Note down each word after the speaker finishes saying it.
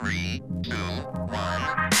2,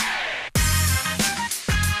 1.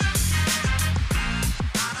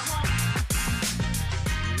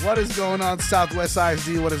 What is going on, Southwest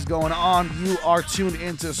ISD? What is going on? You are tuned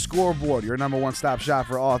into Scoreboard, your number one stop shop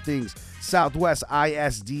for all things Southwest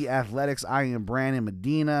ISD athletics. I am Brandon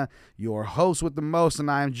Medina, your host with the most, and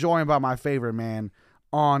I am joined by my favorite man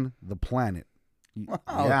on the planet. Wow.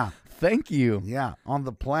 Yeah. Thank you. Yeah, on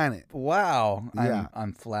the planet. Wow. Yeah.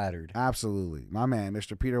 I'm flattered. Absolutely. My man,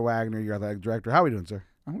 Mr. Peter Wagner, your athletic director. How are we doing, sir?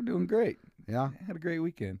 I'm doing great. Yeah. I had a great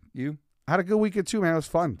weekend. You? I had a good weekend too, man. It was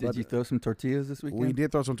fun. Did you throw some tortillas this weekend? We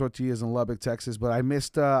did throw some tortillas in Lubbock, Texas, but I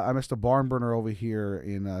missed a barn burner over here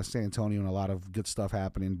in San Antonio and a lot of good stuff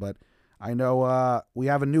happening. But I know we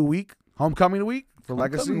have a new week, homecoming week for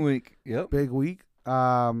Legacy. Homecoming week. Yep. Big week.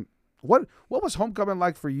 What was homecoming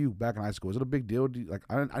like for you back in high school? Was it a big deal?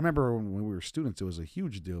 I remember when we were students, it was a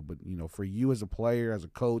huge deal. But for you as a player, as a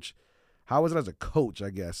coach, how was it as a coach, I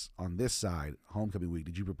guess, on this side, homecoming week?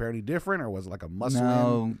 Did you prepare any different, or was it like a muscle?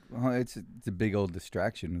 No, it's a big old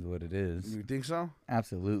distraction is what it is. You think so?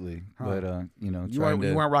 Absolutely. Huh. But, You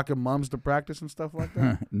weren't rocking mums to practice and stuff like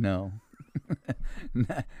that? No.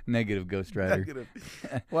 Negative Ghost Rider. Negative.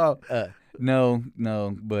 Well, No,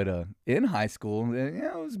 but in high school,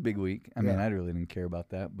 it was a big week. I mean, Yeah. I really didn't care about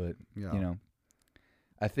that, but, Yeah.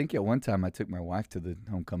 I think at one time I took my wife to the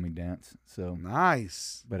homecoming dance, so.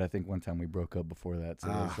 nice. But I think one time we broke up before that, so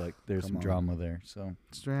it was like there's come some on. drama there. So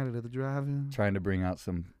Stranded at the drive-in. trying to bring out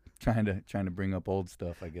trying to bring up old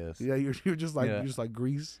stuff, I guess. Yeah, you're just like Yeah. you're just like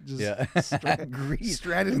Grease. Just Yeah. Grease.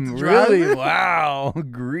 Stranded at the Really? drive-in. Wow.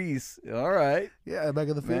 Grease. All right. Yeah, back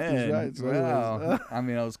in the 50s, Man, right? So anyways, wow. I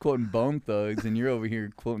mean, I was quoting Bone Thugs, and you're over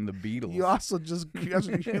here quoting the Beatles. you also just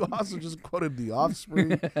quoted The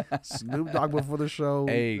Offspring, Snoop Dogg before the show.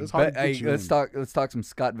 Hey, It's hard to get you let's in. talk some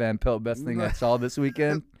Scott Van Pelt. Best thing I saw this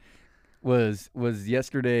weekend was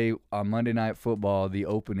yesterday on Monday Night Football, the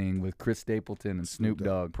opening with Chris Stapleton and Snoop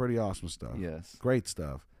Dogg. Pretty awesome stuff. Yes. Great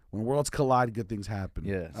stuff. When worlds collide, good things happen.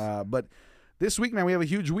 Yes. But this week, man, we have a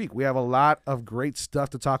huge week. We have a lot of great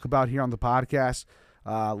stuff to talk about here on the podcast.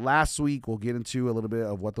 Last week, we'll get into a little bit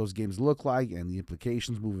of what those games look like and the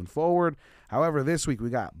implications moving forward. However, this week,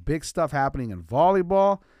 we got big stuff happening in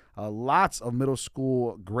volleyball. Lots of middle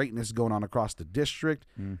school greatness going on across the district.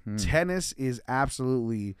 Mm-hmm. Tennis is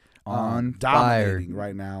absolutely On dominating fire.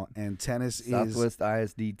 right now, and tennis is Southwest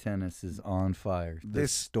ISD tennis is on fire. The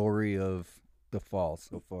This- story of the fall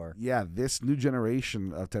so far. this new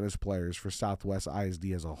generation of tennis players for Southwest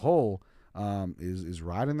ISD as a whole is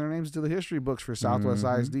writing their names to the history books for Southwest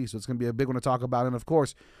Mhm. ISD. So it's going to be a big one to talk about. And, of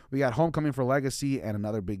course, we got homecoming for Legacy and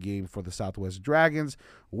another big game for the Southwest Dragons.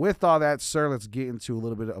 With all that, sir, let's get into a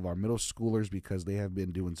little bit of our middle schoolers because they have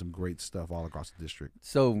been doing some great stuff all across the district.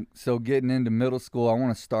 So getting into middle school, I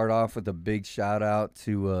want to start off with a big shout out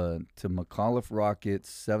to McAuliffe Rockets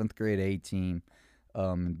 7th grade A team,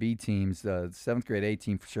 and B teams. 7th grade A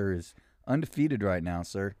team for sure is undefeated right now,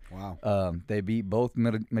 sir. Wow. They beat both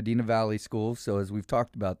Medina Valley schools, so as we've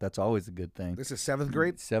talked about, that's always a good thing. This is 7th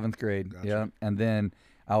grade? 7th grade, Gotcha. yeah. And then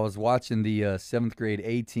I was watching the 7th grade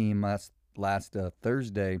A team last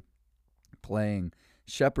Thursday playing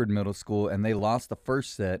Shepherd Middle School, and they lost the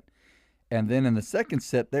first set. And then in the second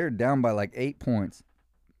set, they're down by like 8 points.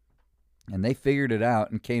 And they figured it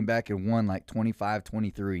out and came back and won like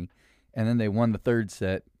 25-23. And then they won the third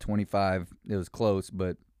set, 25. It was close,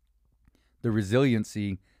 but the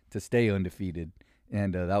resiliency to stay undefeated.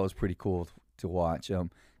 And that was pretty cool to watch. A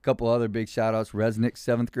couple other big shout-outs. Resnick,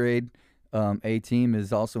 7th grade A team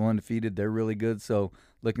is also undefeated. They're really good. So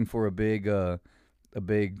looking for a big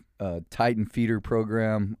Titan feeder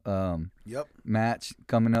program Yep. match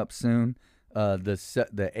coming up soon.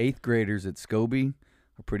 The 8th graders at Scobie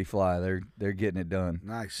are pretty fly. They're getting it done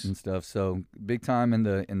Nice. and stuff. So big time in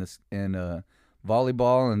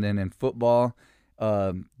volleyball, and then in football,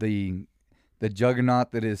 the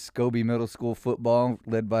juggernaut that is Scobie Middle School football,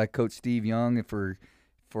 led by Coach Steve Young for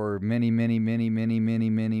many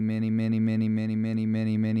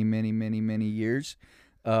years,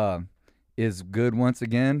 is good once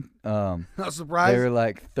again. Not surprised. They're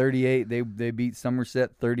like 38. They beat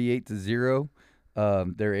Somerset 38-0.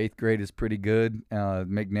 Their 8th grade is pretty good.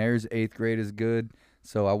 McNair's 8th grade is good.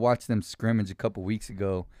 So I watched them scrimmage a couple weeks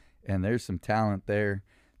ago, and there's some talent there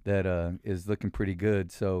that is looking pretty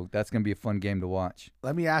good. So that's going to be a fun game to watch.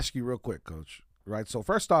 Let me ask you real quick, Coach. Right, so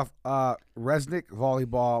first off, Resnick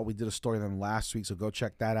Volleyball, we did a story on them last week, so go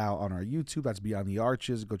check that out on our YouTube. That's Beyond the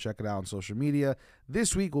Arches. Go check it out on social media.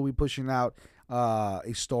 This week, we'll be pushing out a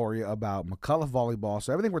story about McCullough Volleyball.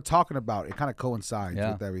 So everything we're talking about, it kind of coincides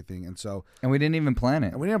with everything. And we didn't even plan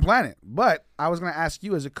it. And we didn't plan it. But I was going to ask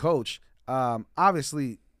you as a coach,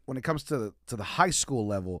 obviously, when it comes to the high school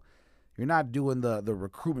level, you're not doing the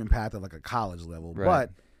recruitment path of like a college level. Right. But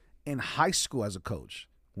in high school as a coach,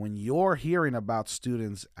 when you're hearing about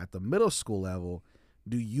students at the middle school level,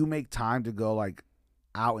 do you make time to go like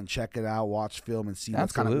out and check it out, watch film, and see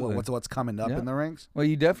what's what's coming up in the ranks? Well,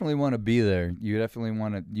 you definitely want to be there. You definitely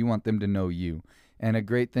want them to know you. And a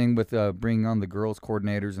great thing with bringing on the girls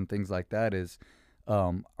coordinators and things like that is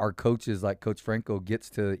our coaches, like Coach Franco, gets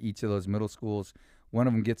to each of those middle schools. One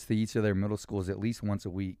of them gets to each of their middle schools at least once a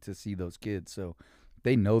week to see those kids. So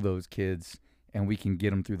they know those kids, and we can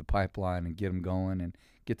get them through the pipeline and get them going and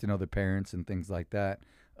get to know their parents and things like that.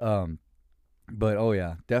 But, oh,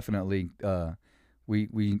 yeah, definitely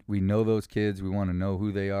we know those kids. We want to know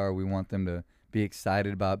who they are. We want them to be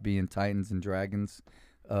excited about being Titans and Dragons,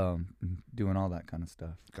 doing all that kind of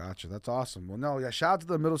stuff. Gotcha. That's awesome. Well, no, yeah, shout out to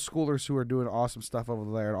the middle schoolers who are doing awesome stuff over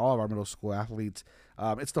there and all of our middle school athletes.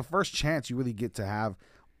 It's the first chance you really get to have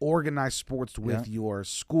organized sports with your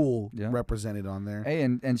school represented on there. Hey,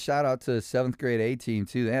 and shout out to 7th grade A team,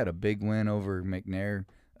 too. They had a big win over McNair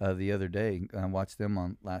the other day. I watched them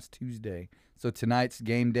on last Tuesday. So today's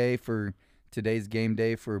game day for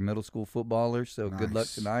middle school footballers. So Good luck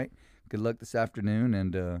tonight. Good luck this afternoon,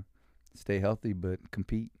 and stay healthy but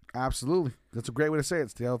compete. Absolutely. That's a great way to say it.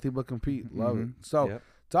 Stay healthy but compete. Love it. So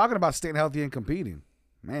talking about staying healthy and competing,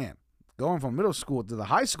 man, going from middle school to the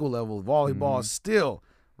high school level, volleyball is still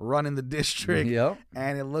running the district. Yep.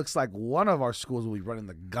 And it looks like one of our schools will be running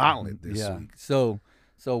the gauntlet this week. So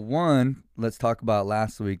one, let's talk about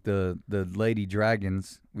last week, the Lady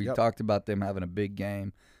Dragons. We talked about them having a big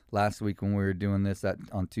game last week when we were doing this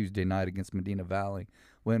on Tuesday night against Medina Valley.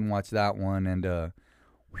 Went and watched that one, and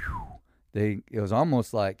it was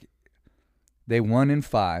almost like they won in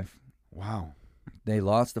 5. Wow. They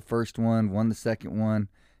lost the first one, won the second one,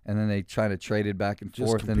 and then they tried to trade it back and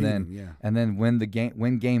forth, and then win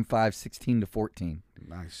game 5 16-14.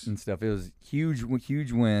 Nice. And stuff. It was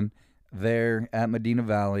huge win there at Medina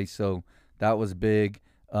Valley, so that was big.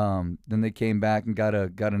 Then they came back and got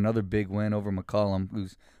another big win over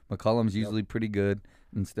McCollum, McCollum's usually pretty good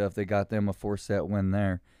and stuff. They got them a 4-set win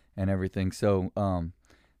there and everything. So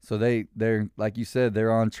they're like you said,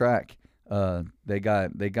 they're on track. They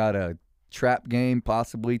got a trap game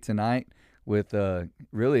possibly tonight with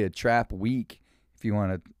really a trap week, if you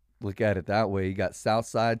want to look at it that way. You got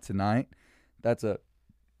Southside tonight. That's a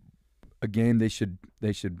game they should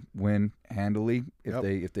win handily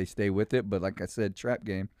if they stay with it. But like I said, trap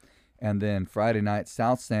game. And then Friday night,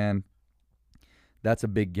 South San. That's a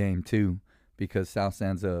big game too, because South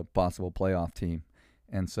San's a possible playoff team.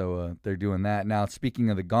 And so they're doing that. Now,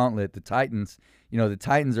 speaking of the gauntlet, the Titans, the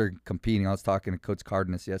Titans are competing. I was talking to Coach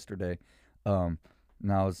Cardenas yesterday. You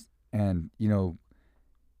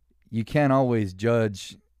can't always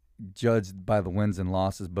judge by the wins and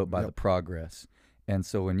losses, but by the progress. And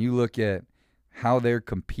so when you look at how they're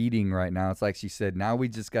competing right now, it's like she said, now we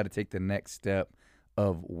just got to take the next step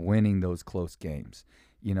of winning those close games.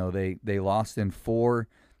 They lost in four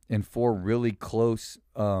really close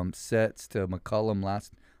sets to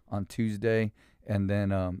McCollum on Tuesday, and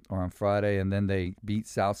then or on Friday, and then they beat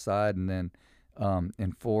Southside, and then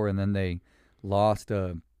in 4, and then they lost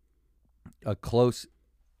a close.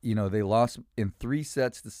 They lost in 3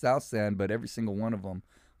 sets to South San, but every single one of them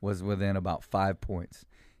was within about 5 points,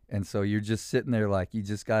 and so you're just sitting there like you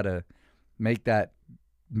just gotta make that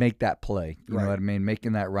play. You know what I mean?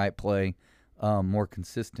 Making that right play more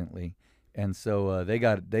consistently. And so they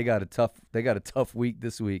got a tough week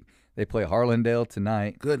this week. They play Harlandale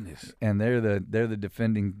tonight. Goodness. And they're the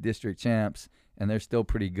defending district champs, and they're still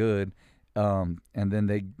pretty good. And then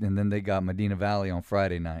they got Medina Valley on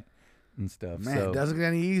Friday night and stuff. Man, so it doesn't get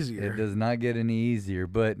any easier. It does not get any easier.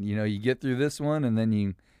 But you get through this one, and then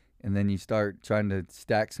you start trying to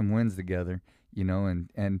stack some wins together.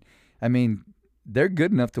 And I mean, they're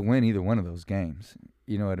good enough to win either one of those games.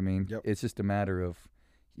 You know what I mean? Yep. It's just a matter of,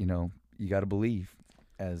 you got to believe,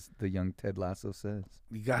 as the young Ted Lasso says.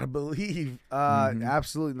 You got to believe.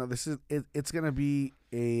 Absolutely. No, this is it's going to be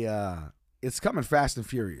it's coming fast and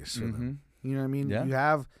furious for them. You know what I mean? Yeah. You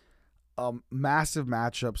have massive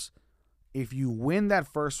matchups. If you win that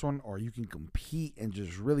first one, or you can compete and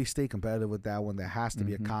just really stay competitive with that one, that has to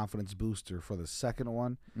be a confidence booster for the second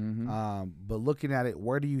one. But looking at it,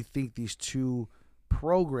 where do you think these two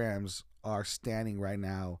programs are standing right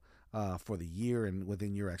now for the year and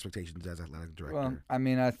within your expectations as athletic director? Well, I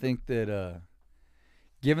mean, I think that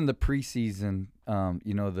given the preseason,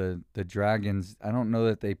 the Dragons, I don't know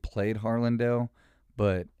that they played Harlandale,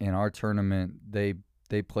 but in our tournament, they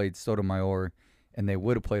played Sotomayor, and they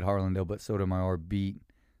would have played Harlandale, but Sotomayor beat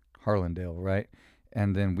Harlandale, right?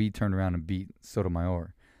 And then we turned around and beat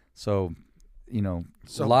Sotomayor. So,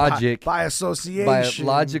 So logic by association, by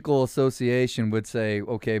logical association would say,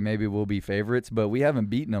 okay, maybe we'll be favorites, but we haven't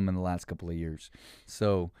beaten them in the last couple of years.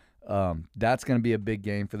 So that's going to be a big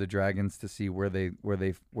game for the Dragons to see where they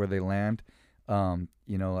land.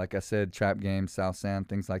 Like I said, trap games, South Sand,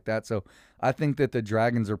 things like that. So I think that the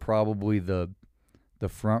Dragons are probably the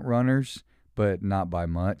front runners, but not by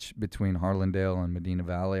much, between Harlandale and Medina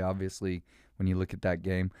Valley, obviously, when you look at that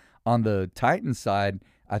game. On the Titans side,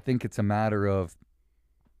 I think it's a matter of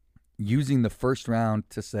using the first round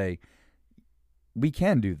to say, we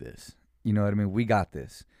can do this. You know what I mean? We got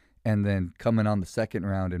this. And then coming on the second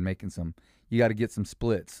round and making you got to get some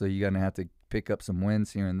splits. So you're going to have to pick up some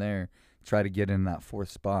wins here and there, try to get in that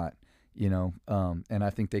fourth spot, and I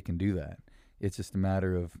think they can do that. It's just a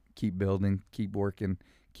matter of keep building, keep working,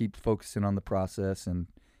 keep focusing on the process and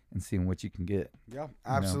seeing what you can get. Yeah,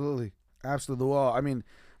 absolutely. Absolutely. Well, I mean,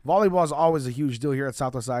 volleyball is always a huge deal here at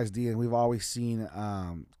Southwest ISD, and we've always seen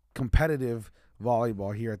competitive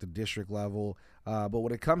volleyball here at the district level. But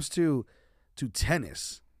when it comes to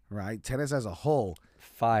tennis, right, tennis as a whole.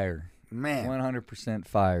 Fire. Man. 100%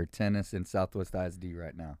 fire. Tennis in Southwest ISD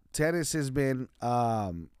right now. Tennis has been,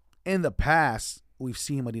 in the past, we've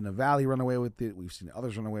seen Medina Valley run away with it. We've seen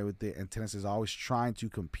others run away with it, and tennis is always trying to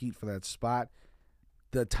compete for that spot.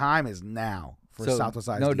 The time is now for Southwest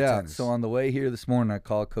ISD no doubt. tennis. So on the way here this morning, I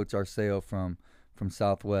called Coach Arceo from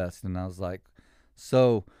Southwest, and I was like,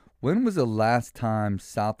 so when was the last time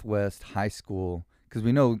Southwest High School, because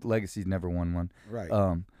we know Legacy's never won one. Right.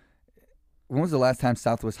 When was the last time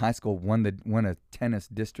Southwest High School won a tennis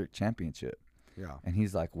district championship? Yeah. And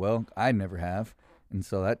he's like, well, I never have. And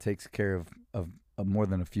so that takes care of more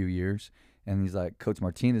than a few years. And he's like, Coach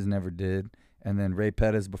Martinez never did. And then Ray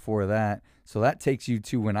Pettis before that. So that takes you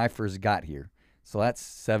to when I first got here. So that's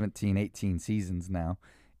 17, 18 seasons now.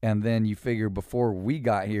 And then you figure before we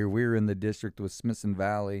got here, we were in the district with Smithson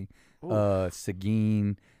Valley,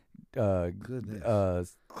 Seguin,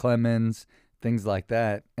 Clemens, things like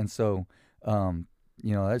that. And so,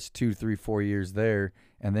 that's 2, 3, 4 years there.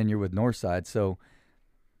 And then you're with Northside. So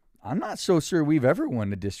I'm not so sure we've ever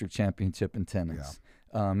won a district championship in tennis.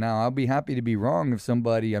 Yeah. Now, I'll be happy to be wrong if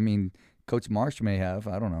somebody, Coach Marsh may have.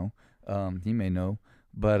 I don't know. He may know.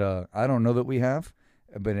 But I don't know that we have.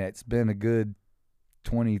 But it's been a good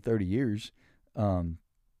 20, 30 years. And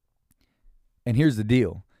here's the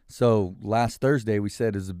deal. So last Thursday we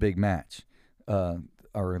said it was a big match.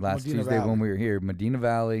 Or last Medina Tuesday Valley. When we were here, Medina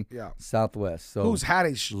Valley, Southwest. So who's had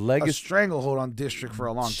a stranglehold on district for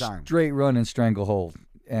a long time. Straight run and stranglehold.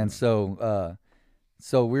 And so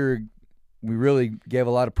we really gave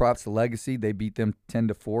a lot of props to Legacy. They beat them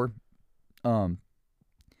 10-4.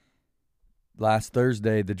 Last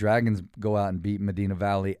Thursday, the Dragons go out and beat Medina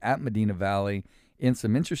Valley at Medina Valley in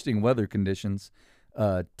some interesting weather conditions,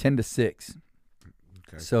 10-6.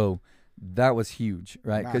 Okay. So that was huge,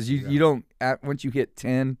 right? Because you don't once you hit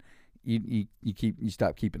 10, you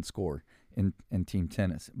stop keeping score in team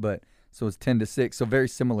tennis. But so it's 10-6. So very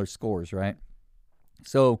similar scores, right?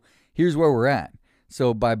 So here's where we're at.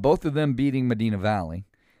 So by both of them beating Medina Valley,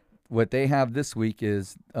 what they have this week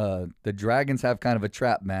is the Dragons have kind of a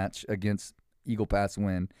trap match against Eagle Pass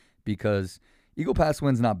Win, because Eagle Pass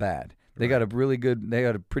Win's not bad. They got a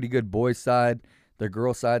pretty good boys side. Their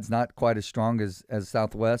girl side's not quite as strong as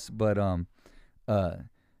Southwest, but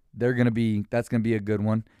that's gonna be a good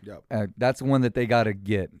one. Yep. That's the one that they got to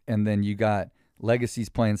get. And then you got Legacy's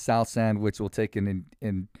playing South Sand, which will take an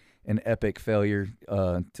epic failure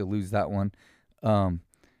to lose that one.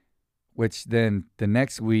 Which then the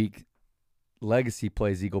next week, Legacy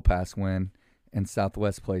plays Eagle Pass Win, and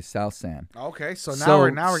Southwest plays South Sand. Okay, so now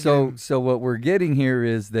we're getting. So what we're getting here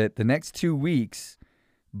is that the next 2 weeks,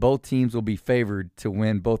 both teams will be favored to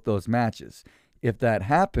win both those matches. If that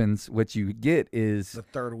happens, what you get is the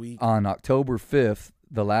third week on October 5th,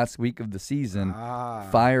 the last week of the season.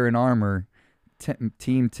 Fire and Armor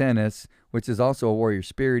Team Tennis, which is also a Warrior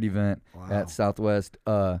Spirit event at Southwest,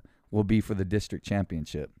 will be for the district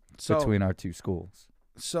championship between our two schools.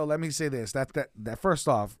 So let me say this: that first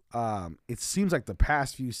off, it seems like the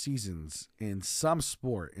past few seasons, in some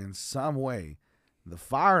sport, in some way, the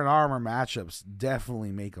Fire and Armor matchups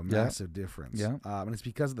definitely make a massive difference. Yeah. And it's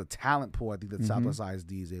because of the talent pool I think that Southwest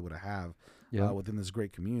ISD is able to have within this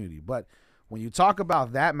great community. But when you talk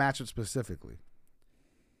about that matchup specifically,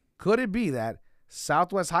 could it be that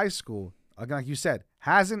Southwest High School, again, like you said,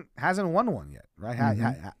 hasn't won one yet, right?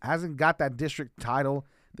 Hasn't got that district title.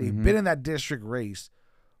 They've been in that district race.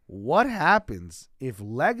 What happens if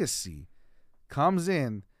Legacy comes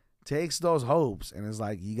in, takes those hopes, and is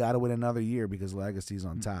like, you got to win another year because Legacy's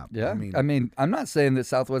on top? Yeah. I mean, I'm not saying that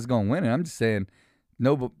Southwest is going to win it. I'm just saying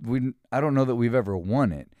No, but I don't know that we've ever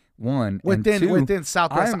won it. One, and two, within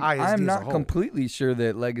Southwest ISD I'm not as a whole. completely sure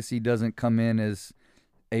that Legacy doesn't come in as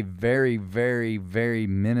a very, very, very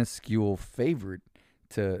minuscule favorite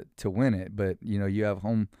to win it. But you have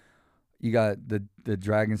home, you got the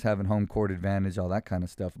Dragons having home court advantage, all that kind of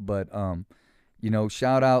stuff. But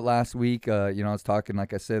shout out last week. I was talking,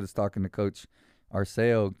 like I said, I was talking to Coach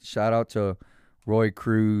Arceo. Shout out to Roy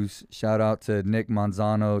Cruz. Shout out to Nick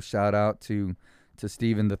Manzano. Shout out to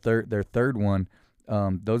Steven their third one.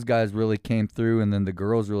 Those guys really came through, and then the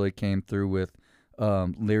girls really came through with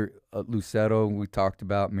Lucero. We talked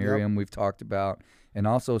about Miriam. Yep. We've talked about, and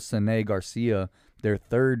also Sine Garcia. Their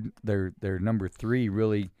number 3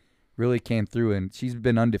 really came through, and she's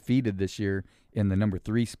been undefeated this year in the number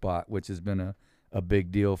 3 spot, which has been a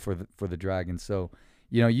big deal for the Dragons. So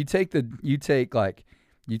you take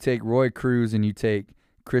Roy Cruz and you take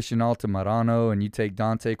Christian Altamirano and you take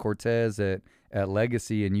Dante Cortez at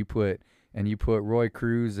Legacy, and you put Roy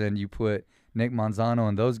Cruz and you put Nick Manzano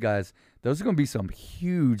and those guys. Those are going to be some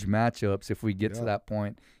huge matchups if we get to that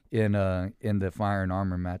point in the Fire and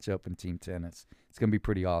Armor matchup in team tennis. It's going to be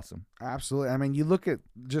pretty awesome. Absolutely. I mean, you look at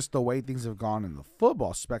just the way things have gone in the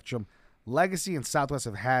football spectrum. Legacy and Southwest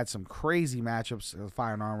have had some crazy matchups in the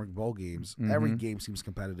Fire and Armor bowl games. Mm-hmm. Every game seems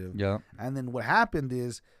competitive. Yeah. And then what happened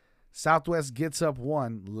is Southwest gets up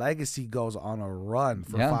 1. Legacy goes on a run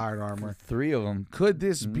for Fire and Armor. 3 of them. Could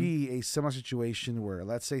this be a similar situation where,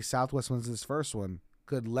 let's say Southwest wins this first one?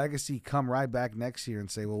 Could Legacy come right back next year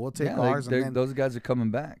and say, well, we'll take ours? And then those guys are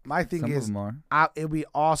coming back. My thing Some is, of them are. it would be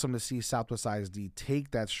awesome to see Southwest ISD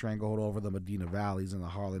take that stranglehold over the Medina Valleys and the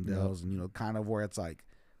Harlandales, and kind of where it's like,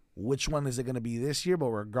 which one is it going to be this year? But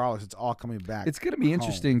regardless, it's all coming back. It's going to be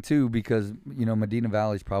interesting too, because Medina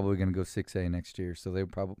Valley's probably going to go 6A next year, so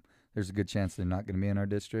there's a good chance they're not going to be in our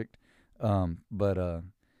district. But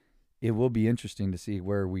it will be interesting to see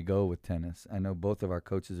where we go with tennis. I know both of our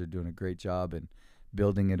coaches are doing a great job in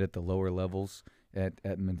building it at the lower levels at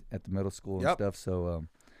the middle school and stuff. So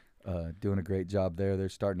doing a great job there. They're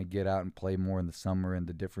starting to get out and play more in the summer and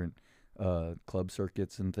the different club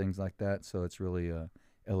circuits and things like that. So it's really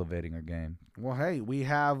elevating our game. Well, hey, we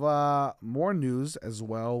have more news as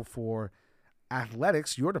well for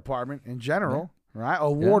athletics, your department in general, right?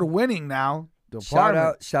 Award-winning now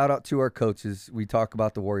department. Shout out to our coaches. We talk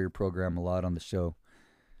about the Warrior program a lot on the show.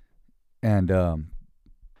 And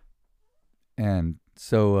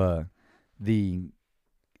so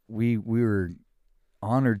we were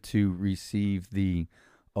honored to receive the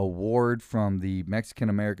award from the Mexican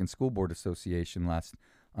American School Board Association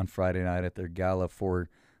on Friday night at their gala for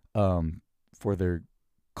their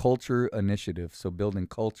culture initiative. So building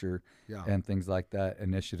culture and things like that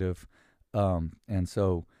initiative. And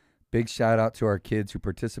so big shout out to our kids who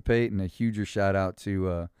participate, and a huger shout out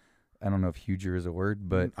to I don't know if huger is a word,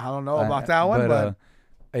 but I don't know about that one, but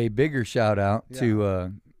a bigger shout out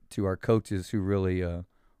to our coaches who really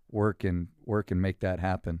work and make that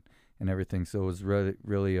happen and everything. So it was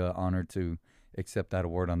really honored to accept that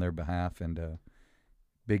award on their behalf, and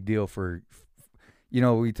big deal for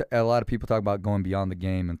a lot of people talk about going beyond the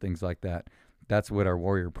game and things like that. That's what our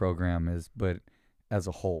Warrior program is, but as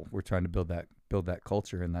a whole, we're trying to build that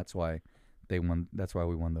culture, and that's why we won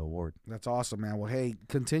the award. That's awesome, man. Well, hey,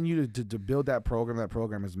 continue to build that program. That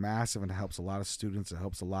program is massive, and it helps a lot of students. It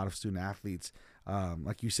helps a lot of student athletes.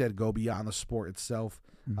 Like you said, go beyond the sport itself.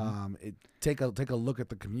 Mm-hmm. Take a look at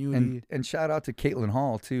the community. And shout out to Caitlin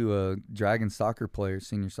Hall too, a Dragon soccer player,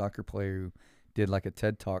 senior soccer player, who did like a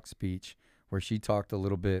TED Talk speech where she talked a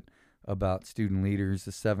little bit about student leaders,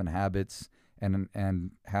 the 7 habits,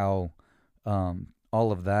 and how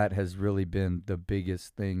all of that has really been the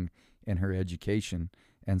biggest thing in her education.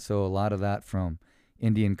 And so a lot of that from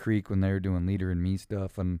Indian Creek when they were doing Leader in Me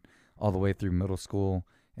stuff, and all the way through middle school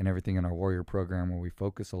and everything in our Warrior program where we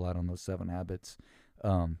focus a lot on those 7 habits.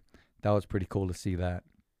 That was pretty cool to see that.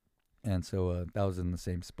 And so that was in the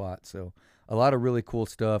same spot. So a lot of really cool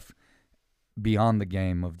stuff beyond the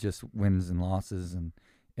game of just wins and losses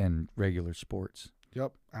and regular sports.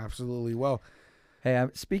 Yep, absolutely. Well, hey,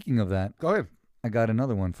 speaking of that, go ahead. I got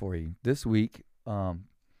another one for you. This week, on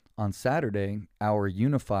Saturday, our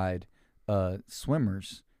unified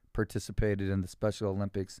swimmers participated in the Special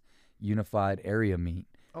Olympics Unified Area Meet.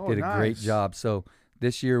 Did a great job. So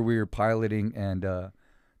this year we were piloting and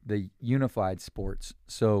the unified sports.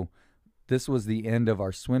 So this was the end of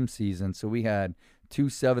our swim season. So we had 2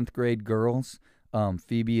 7th grade girls,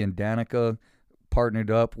 Phoebe and Danica, partnered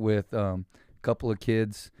up with a couple of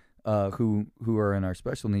kids who are in our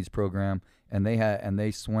special needs program, and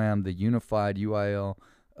they swam the unified UIL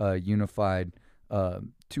unified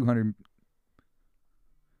 200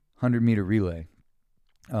 meter relay.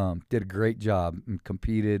 did a great job and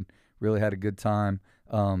competed. Really had a good time.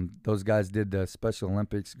 Those guys did the Special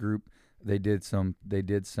Olympics group. They did some.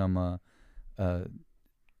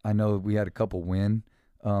 I know we had a couple win.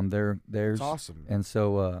 Theirs. That's awesome. And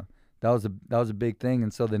so that was a big thing.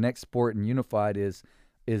 And so the next sport in Unified is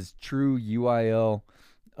true UIL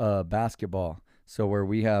basketball. So where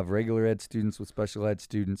we have regular ed students with special ed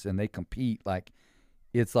students, and they compete like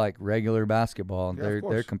it's like regular basketball. Yeah,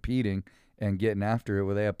 They're competing and getting after it,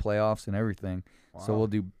 where they have playoffs and everything. Wow. So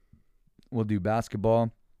we'll do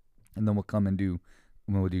basketball, and then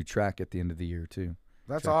we'll do track at the end of the year too.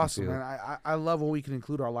 That's Track and awesome, field. man. I love when we can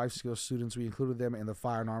include our life skills students. We included them in the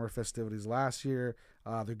Fire and Armor festivities last year.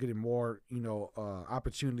 They're getting more,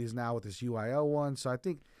 opportunities now with this UIL one. So I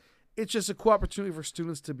think it's just a cool opportunity for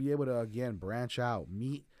students to be able to, again, branch out,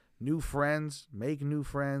 meet new friends, make new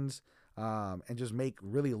friends, and just make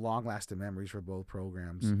really long-lasting memories for both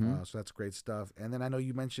programs. Mm-hmm. So that's great stuff. And then I know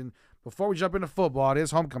you mentioned, before we jump into football, it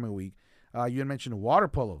is homecoming week. You had mentioned water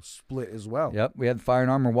polo split as well. Yep, we had Fire and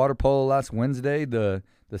Armor water polo last Wednesday. The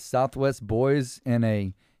Southwest boys in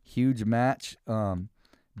a huge match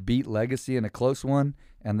beat Legacy in a close one,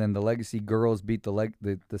 and then the Legacy girls beat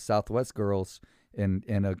the Southwest girls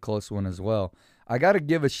in a close one as well. I got to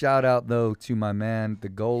give a shout out though to my man, the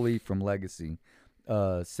goalie from Legacy,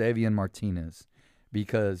 Savian Martinez,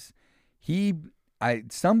 because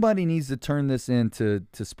somebody needs to turn this into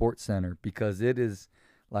Sports Center, because it is.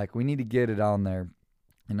 Like, we need to get it on there,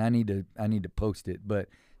 and I need to post it. But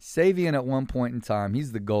Savian, at one point in time,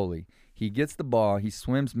 he's the goalie. He gets the ball. He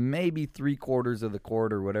swims maybe 3/4 of the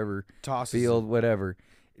court or whatever, Tosses field, it. whatever.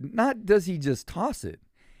 Not does he just toss it.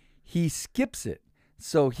 He skips it.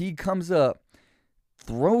 So he comes up,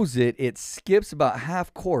 throws it. It skips about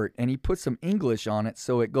half court, and he puts some English on it,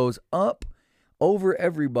 so it goes up over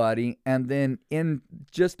everybody, and then in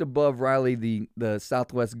just above Riley, the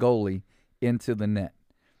Southwest goalie, into the net.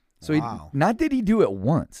 So Wow. Not did he do it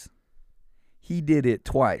once. He did it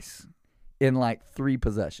twice in like 3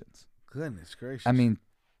 possessions. Goodness gracious. I mean,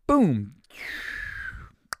 boom.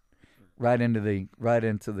 Right into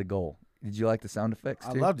the goal. Did you like the sound effects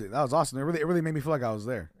too? I loved it. That was awesome. It really made me feel like I was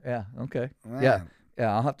there. Yeah, okay. Man.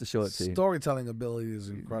 Yeah, I'll have to show it to you. Storytelling ability is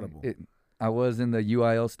incredible. I was in the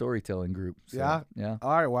UIL storytelling group. So, Yeah? Yeah. All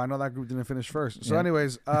right. Well, I know that group didn't finish first. So, Yeah.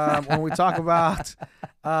 anyways, when we talk about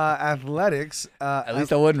athletics, At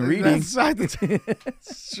least I wasn't reading. That's right.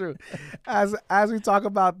 It's true. As we talk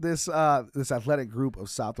about this athletic group of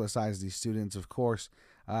Southwest ISD students, of course,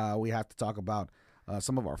 we have to talk about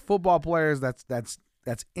some of our football players.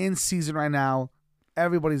 That's in season right now.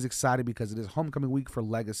 Everybody's excited because it is homecoming week for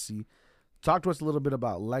Legacy. Talk to us a little bit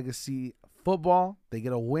about Legacy football. They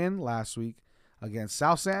get a win last week against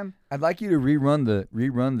South San. I'd like you to rerun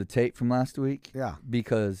the tape from last week. Yeah.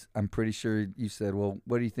 Because I'm pretty sure you said, well,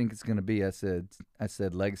 what do you think it's going to be? I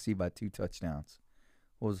said Legacy by 2 touchdowns.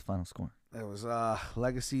 What was the final score? It was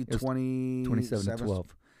Legacy 27-12.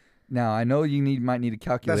 Now, I know you might need a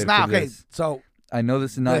calculator. That's not for okay. this. So I know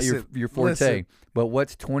this is not listen, your forte, listen. but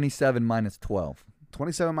what's 27 minus 12?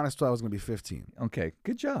 27 minus 12 is going to be 15. Okay,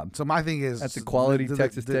 good job. So my thing is, That's a quality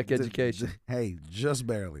Texas Tech education. Hey, just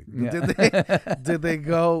barely. Yeah. Did they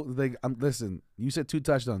go? Listen, you said 2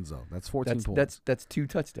 touchdowns though. That's 14 points. That's 2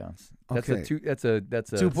 touchdowns. That's Okay. a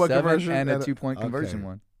 2-point 7 conversion and a and 2-point conversion okay.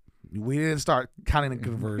 one. We didn't start counting the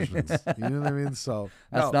conversions. You know what I mean? So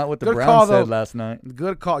That's no, not what the good Browns call, said though. last night.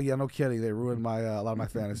 Good call. Yeah, no kidding. They ruined my a lot of my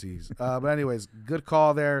fantasies. But anyways, good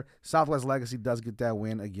call there. Southwest Legacy does get that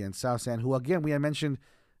win against South San, who again we had mentioned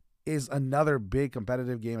is another big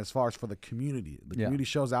competitive game as far as for the community. The community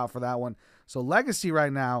shows out for that one. So Legacy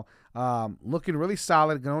right now looking really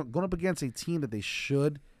solid, going up against a team that they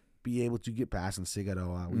should be able to get past in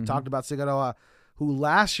Sigadoa. We talked about Sigadoa, who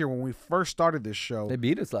last year when we first started this show, They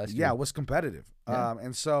beat us last year. yeah, was competitive. Yeah.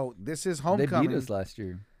 And so this is They homecoming. beat us last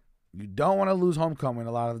year. You don't want to lose homecoming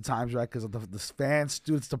a lot of the times, right? Because of the fans,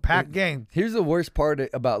 students, the packed game. Here's the worst part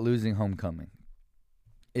about losing homecoming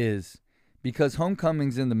is because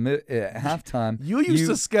homecoming's in the at halftime. You used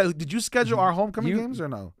to schedule. Did you schedule our homecoming games or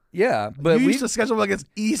no? Yeah, but you we used to schedule like against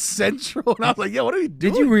East Central, and I was like, "Yeah, what are you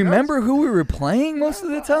doing?" did you remember who we were playing most of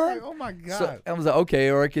the time? Oh my god! So I was like, okay,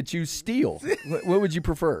 or I could choose Steel. What would you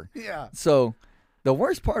prefer? Yeah. So the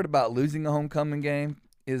worst part about losing a homecoming game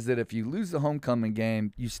is that if you lose the homecoming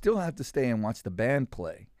game, you still have to stay and watch the band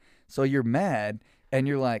play. So you're mad, and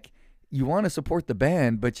you're like, you want to support the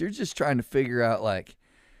band, but you're just trying to figure out like,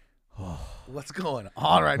 What's going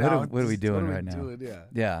on right now? What are we doing right now? Yeah.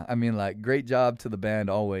 Yeah, I mean, like, great job to the band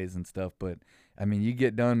always and stuff, but, I mean, you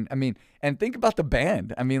get done. I mean, and think about the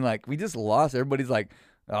band. I mean, like, we just lost. Everybody's like,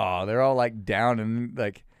 oh, they're all, like, down. And,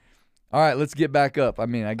 like, All right, let's get back up. I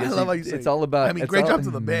mean, I guess love how you say it's all about. I mean, great job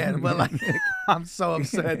to the band, but like, I'm so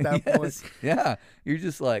upset at that point. Yeah, you're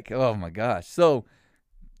just like, oh my gosh. So,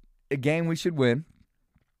 a game we should win,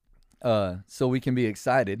 so we can be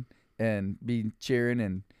excited and be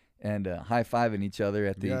cheering and high fiving each other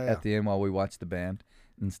at the end while we watch the band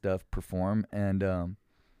and stuff perform. And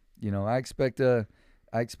I expect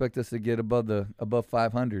us to get above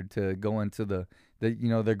 500 to go into the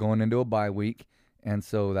they're going into a bye week. And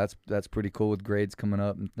so that's pretty cool with grades coming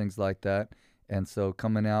up and things like that. And so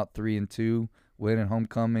coming out 3-2, winning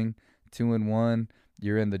homecoming, 2-1,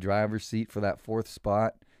 you're in the driver's seat for that 4th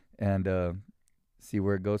spot, and see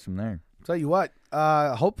where it goes from there. Tell you what,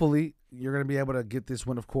 hopefully you're going to be able to get this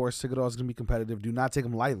win. Of course, Figueroa is going to be competitive. Do not take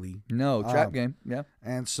them lightly. No, trap game, yeah.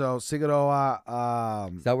 And so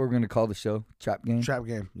Figueroa, is that what we're going to call the show? Trap game. Trap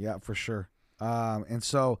game, yeah, for sure. And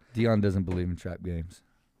so Dion doesn't believe in trap games.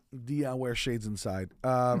 Dion wears shades inside.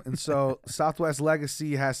 And so Southwest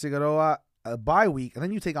Legacy has Figueroa a bye week, and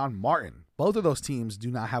then you take on Martin. Both of those teams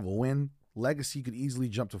do not have a win. Legacy could easily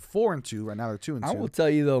jump to 4-2. Right now they're 2-2. I will tell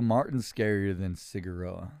you though, Martin's scarier than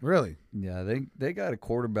Figueroa. Really? Yeah, they got a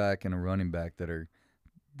quarterback and a running back that are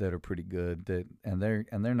pretty good. And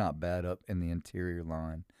they're not bad up in the interior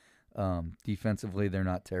line. Defensively, they're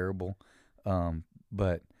not terrible.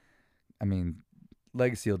 But I mean,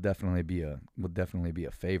 Legacy will definitely be a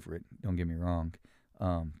favorite. Don't get me wrong.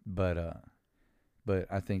 But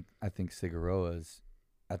I think Figueroa's.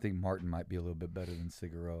 I think Martin might be a little bit better than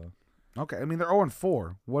Figueroa. Okay, I mean they're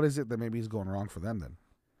 0-4. What is it that maybe is going wrong for them then?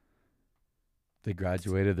 They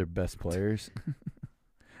graduated their best players.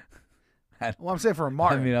 Well, I'm saying for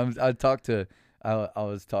Martin. I mean, I was talking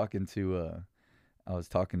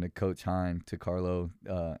to Coach Hine, to Carlo,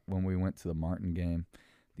 when we went to the Martin game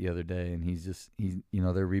the other day, and he's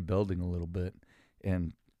they're rebuilding a little bit,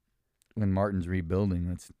 and when Martin's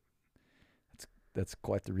rebuilding, that's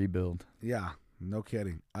quite the rebuild. Yeah, no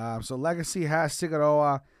kidding. So Legacy has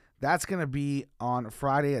Figueroa. That's going to be on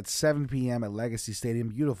Friday at 7 p.m. at Legacy Stadium.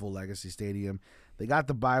 Beautiful Legacy Stadium. They got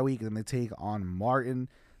the bye week, and then they take on Martin.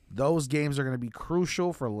 Those games are going to be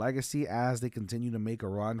crucial for Legacy as they continue to make a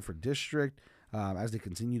run for district, as they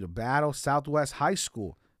continue to battle. Southwest High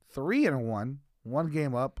School, 3-1, one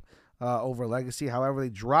game up over Legacy. However, they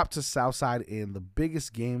dropped to Southside in the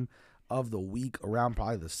biggest game of the week around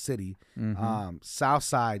probably the city. Mm-hmm.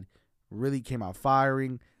 Southside really came out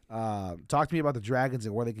firing. Talk to me about the Dragons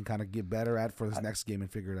and where they can kind of get better at for this next game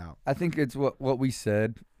and figure it out. I think it's what we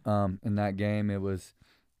said in that game. It was,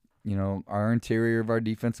 our interior of our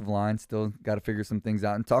defensive line still got to figure some things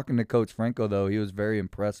out. And talking to Coach Franco, though, he was very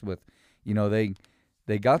impressed with, they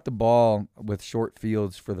got the ball with short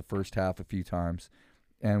fields for the first half a few times,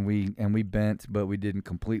 and we bent, but we didn't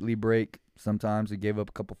completely break. Sometimes we gave up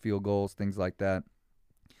a couple field goals, things like that.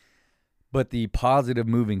 But the positive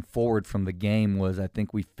moving forward from the game was, I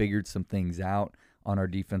think we figured some things out on our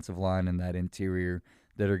defensive line and that interior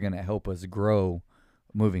that are going to help us grow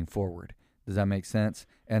moving forward. Does that make sense?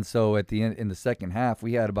 And so at the end, in the second half,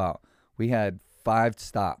 we had 5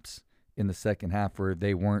 stops in the second half where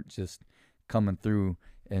they weren't just coming through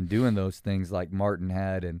and doing those things like Martin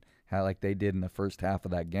had and like they did in the first half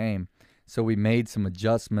of that game. So we made some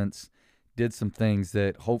adjustments, did some things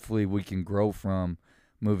that hopefully we can grow from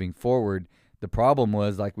moving forward. The problem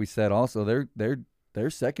was, like we said, also their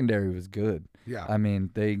secondary was good. Yeah, I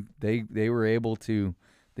mean they were able to,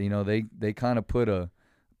 they kind of put a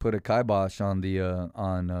kibosh on the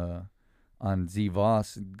on Z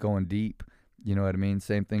Voss going deep. You know what I mean?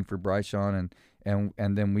 Same thing for Bryshon, and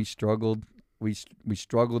then we struggled. We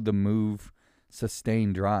struggled to move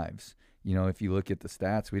sustained drives. If you look at the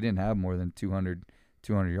stats, we didn't have more than 200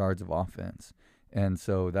 yards of offense, and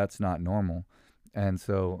so that's not normal. And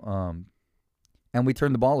so, and we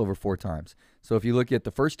turned the ball over 4 times. So if you look at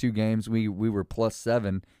the first 2 games, we were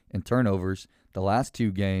 +7 in turnovers. The last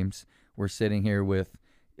 2 games, we're sitting here with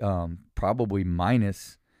probably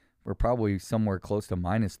minus. We're probably somewhere close to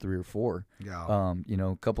 -3 or 4. Yeah. A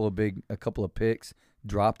couple of picks,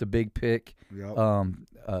 dropped a big pick. Yep.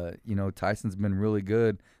 Tyson's been really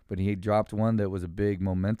good, but he dropped one that was a big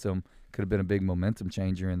momentum. Could have been a big momentum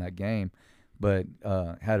changer in that game, but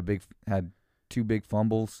had 2 big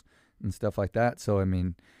fumbles and stuff like that. So I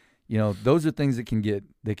mean, those are things that can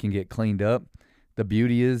get cleaned up. The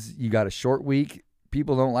beauty is you got a short week.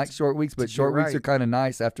 People don't like short weeks, but short weeks are kind of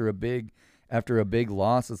nice after a big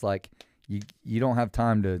loss. It's like you don't have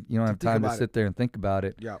time to sit there and think about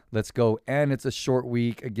it. Yeah. Let's go. And it's a short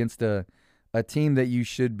week against a team that you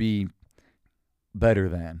should be better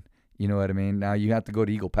than. You know what I mean? Now you have to go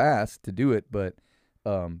to Eagle Pass to do it, but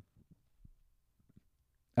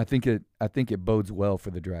I think it bodes well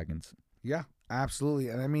for the Dragons. Yeah, absolutely.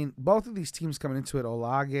 And I mean, both of these teams coming into it,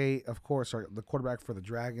 Olage, of course, the quarterback for the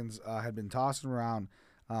Dragons, had been tossing around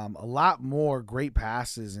a lot more great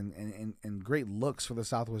passes and great looks for the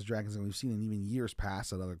Southwest Dragons than we've seen in even years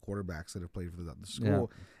past at other quarterbacks that have played for the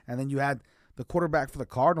school. Yeah. And then you had the quarterback for the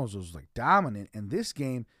Cardinals was like dominant. And this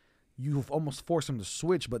game, you've almost forced him to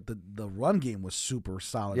switch, but the run game was super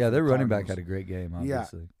solid. Yeah, their running back had a great game,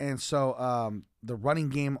 obviously. Yeah, and so the running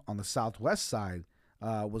game on the Southwest side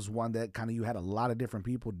was one that kind of you had a lot of different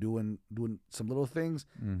people doing some little things.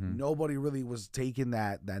 Mm-hmm. Nobody really was taking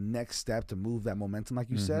that next step to move that momentum, like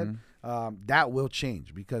you said. That will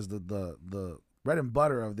change because the bread and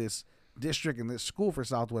butter of this district and this school for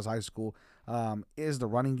Southwest High School is the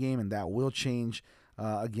running game, and that will change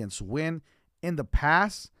against Wynn. In the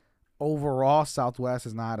past, overall, Southwest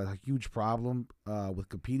is not a huge problem with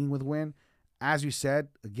competing with Wynn. As you said,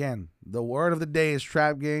 again, the word of the day is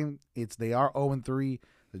trap game. They are 0-3.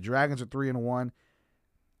 The Dragons are 3-1.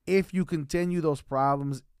 If you continue those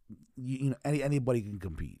problems, you know anybody can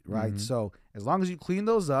compete, right? Mm-hmm. So as long as you clean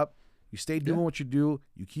those up, you stay doing what you do,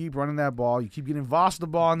 you keep running that ball, you keep getting Voss the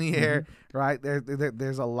ball in the air, right?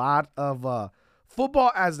 There's a lot of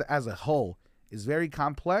football as a whole is very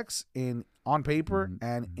complex on paper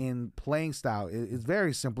and in playing style. It's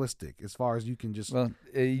very simplistic as far as you can just. Well,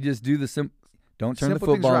 you just do don't turn the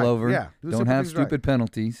football over. Yeah, don't have stupid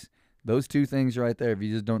penalties. Those two things right there. If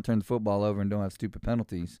you just don't turn the football over and don't have stupid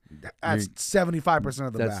penalties, that's 75%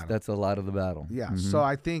 of the battle. That's a lot of the battle. Yeah. Mm-hmm. So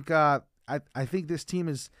I think I think this team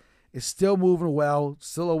is still moving well,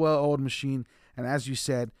 still a well-oiled machine. And as you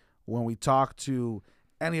said, when we talk to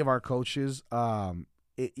any of our coaches, you're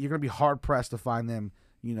going to be hard pressed to find them,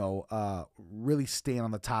 really staying on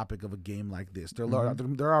the topic of a game like this.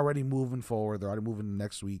 They're already moving forward. They're already moving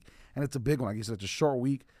next week, and it's a big one. Like you said, it's a short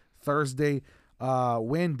week. Thursday,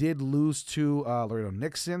 Wynn did lose to Laredo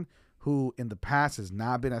Nixon, who in the past has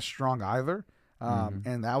not been as strong either.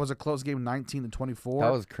 And that was a close game, 19-24.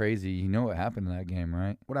 That was crazy. You know what happened in that game,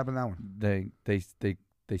 right? What happened in that one?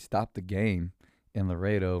 They stopped the game in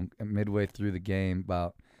Laredo midway through the game,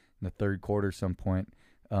 about in the third quarter, some point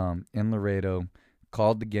in Laredo.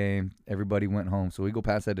 Called the game. Everybody went home. So Eagle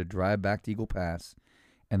Pass had to drive back to Eagle Pass,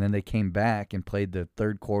 and then they came back and played the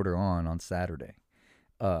third quarter on Saturday.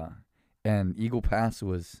 And Eagle Pass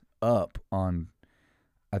was up on,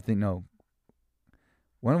 one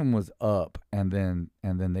of them was up, and then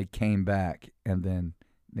they came back, and then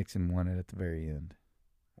Nixon won it at the very end.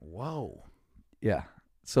 Whoa. Yeah.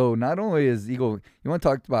 So not only is Eagle, you want to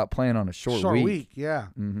talk about playing on a short week. Yeah.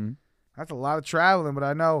 Mm-hmm. That's a lot of traveling, but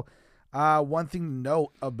I know. One thing to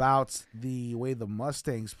note about the way the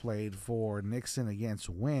Mustangs played for Nixon against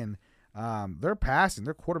Wynn, they're passing.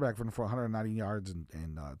 They're quarterback for 190 yards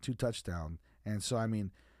and 2 touchdowns. And so, I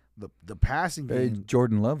mean, the passing game.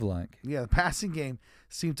 Jordan Love-like. Yeah, the passing game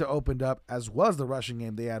seemed to open up as well as the rushing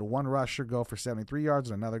game. They had one rusher go for 73 yards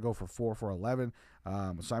and another go for 4 for 11.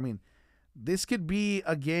 So, I mean, this could be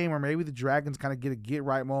a game where maybe the Dragons kind of get a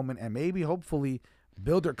get-right moment and maybe, hopefully,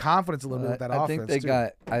 build their confidence a little bit with that offense. I think they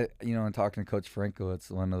got. In talking to Coach Franco, it's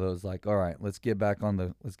one of those like, all right, let's get back on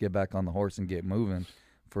the horse and get moving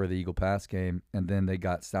for the Eagle Pass game, and then they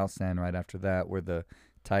got South San right after that, where the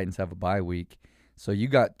Titans have a bye week. So you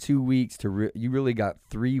got 2 weeks you really got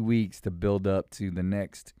 3 weeks to build up to the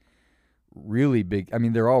next really big. I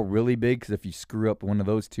mean, they're all really big because if you screw up one of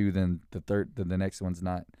those two, then the next one's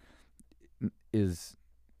not is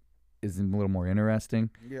a little more interesting.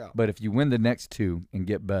 Yeah. But if you win the next 2 and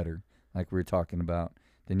get better, like we were talking about,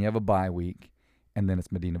 then you have a bye week, and then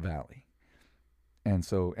it's Medina Valley. And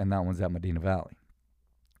that one's at Medina Valley.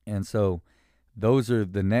 And so those are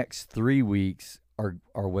the next 3 weeks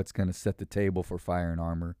are what's going to set the table for Fire and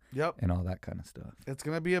Armor. Yep. And all that kind of stuff. It's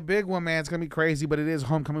going to be a big one, man. It's going to be crazy, but it is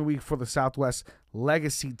homecoming week for the Southwest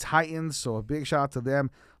Legacy Titans, so a big shout out to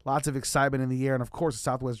them. Lots of excitement in the air, and of course the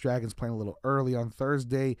Southwest Dragons playing a little early on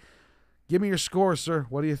Thursday. Give me your score, sir.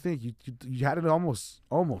 What do you think? You had it almost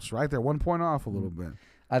right there, 1 point off a little bit.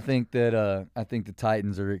 I think the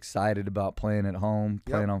Titans are excited about playing at home,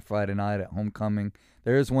 playing on Friday night at homecoming.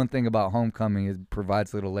 There is one thing about homecoming, it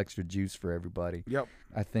provides a little extra juice for everybody. Yep.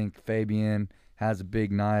 I think Fabian has a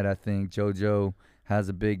big night. I think JoJo has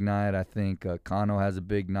a big night. I think Kano has a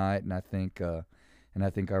big night, and I think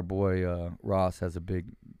our boy Ross has a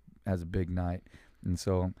big night. And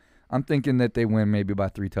so I'm thinking that they win maybe by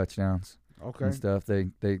 3 touchdowns. Okay. And stuff. They're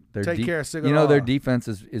take care of Sigurd. Their defense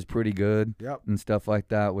is pretty good. Yep. And stuff like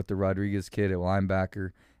that with the Rodriguez kid at linebacker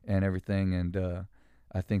and everything. And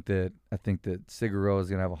I think that Sigurd is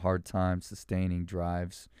gonna have a hard time sustaining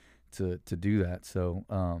drives to do that. So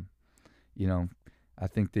I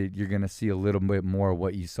think that you're going to see a little bit more of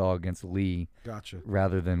what you saw against Lee Gotcha.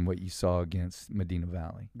 rather than what you saw against Medina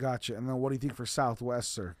Valley. Gotcha. And then what do you think for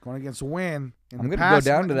Southwest, sir? Going against Wynn. I'm going to go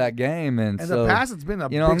down to that game. And so, the past, it's been a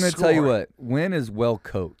big I'm going to tell you score. what. Wynn is well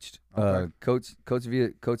coached. Okay. Coach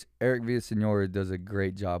Eric Villasenora does a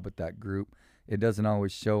great job with that group. It doesn't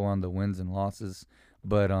always show on the wins and losses,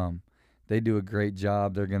 but they do a great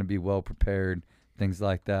job. They're going to be well prepared, things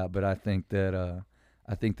like that. But I think that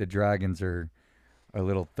the Dragons are a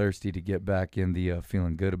little thirsty to get back in the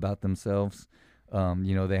feeling good about themselves.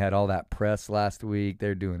 They had all that press last week.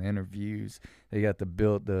 They're doing interviews. They got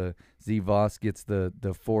the Z Voss gets the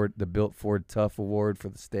Built Ford Tough Award for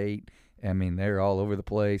the state. I mean, they're all over the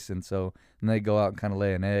place, and they go out and kind of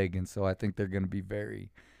lay an egg. And so I think they're going to be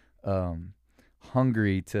very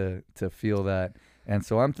hungry to feel that. And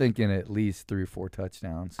so I'm thinking at least 3 or 4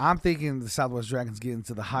 touchdowns. I'm thinking the Southwest Dragons get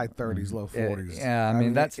into the high 30s, low 40s. I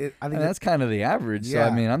mean that's kind of the average. Yeah.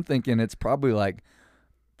 So I mean, I'm thinking it's probably like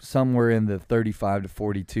somewhere in the 35 to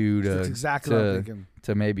 42 That's exactly what I'm thinking.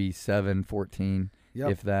 To maybe 7-14,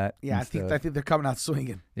 if that. Yeah, I think they're coming out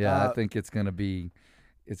swinging. Yeah, I think it's gonna be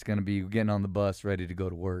getting on the bus ready to go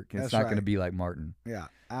to work. It's not going to be like Martin. Yeah,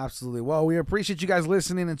 absolutely. Well, we appreciate you guys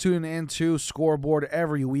listening and tuning into Scoreboard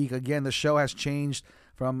every week. Again, the show has changed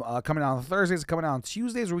from coming out on Thursdays to coming out on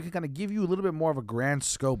Tuesdays, where we can kind of give you a little bit more of a grand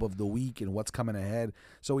scope of the week and what's coming ahead.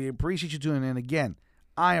 So we appreciate you tuning in. Again,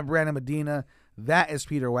 I am Brandon Medina. That is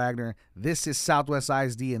Peter Wagner. This is Southwest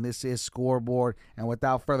ISD, and this is Scoreboard. And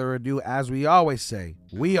without further ado, as we always say,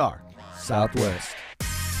 we are Southwest.